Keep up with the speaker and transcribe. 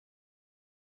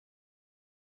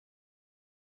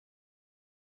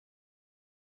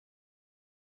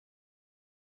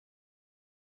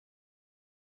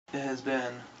It has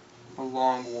been a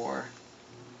long war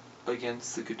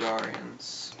against the Voldarians.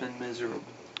 It's been miserable.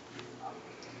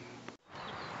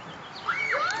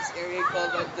 This area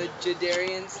called by the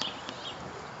Voldarians.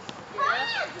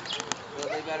 Yeah. Well,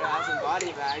 they better have some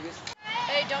body bags.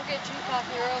 Hey, don't get too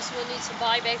cocky or else we'll need some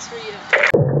body bags for you.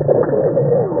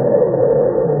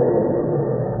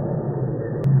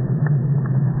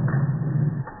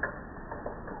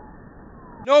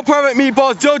 No permit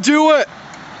meatballs, don't do it!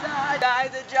 Die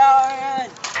the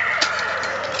giant!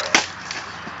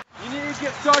 You need to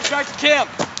get started back to camp!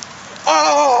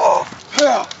 Oh!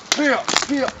 Yeah, yeah,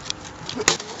 yeah.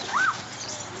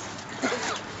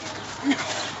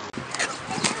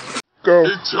 Go.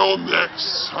 Until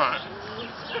next time.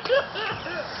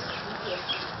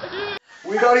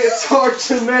 We gotta get charged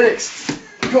to the medics!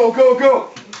 Go, go,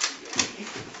 go!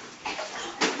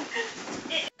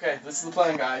 Okay, this is the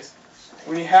plan, guys.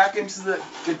 We need to hack into the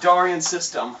Voldarian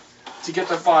system to get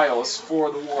their files for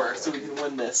the war so we can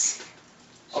win this.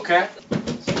 Okay?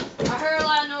 I heard a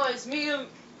lot of noise. Me and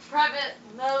Private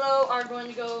Mello are going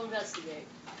to go investigate.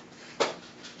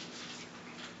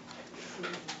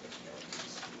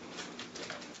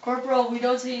 Corporal, we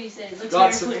don't see anything. Looks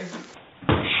very clear.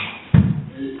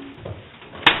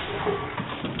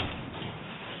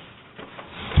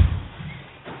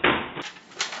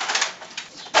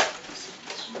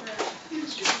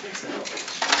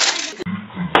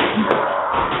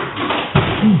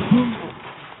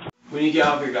 We need to get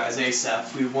out of here, guys,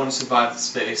 ASAP. We want to survive the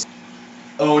space.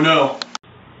 Oh no!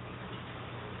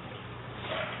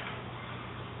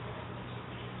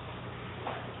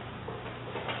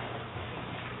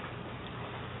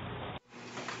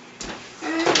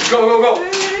 Go, go, go!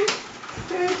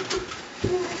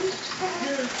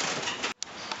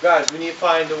 Guys, we need to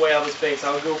find a way out of the space.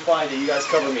 I'll go find it. You guys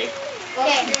cover me.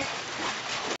 Okay.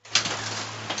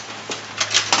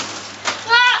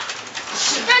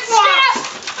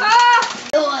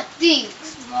 Your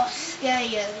things must scare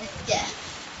you to death.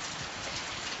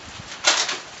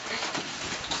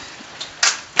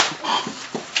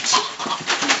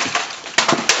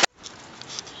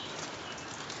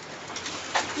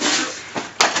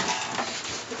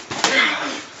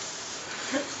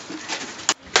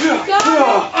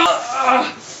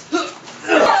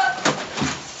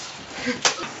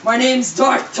 My name's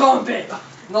Darth Tombe, and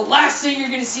the last thing you're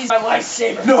gonna see is my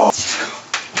lightsaber. No!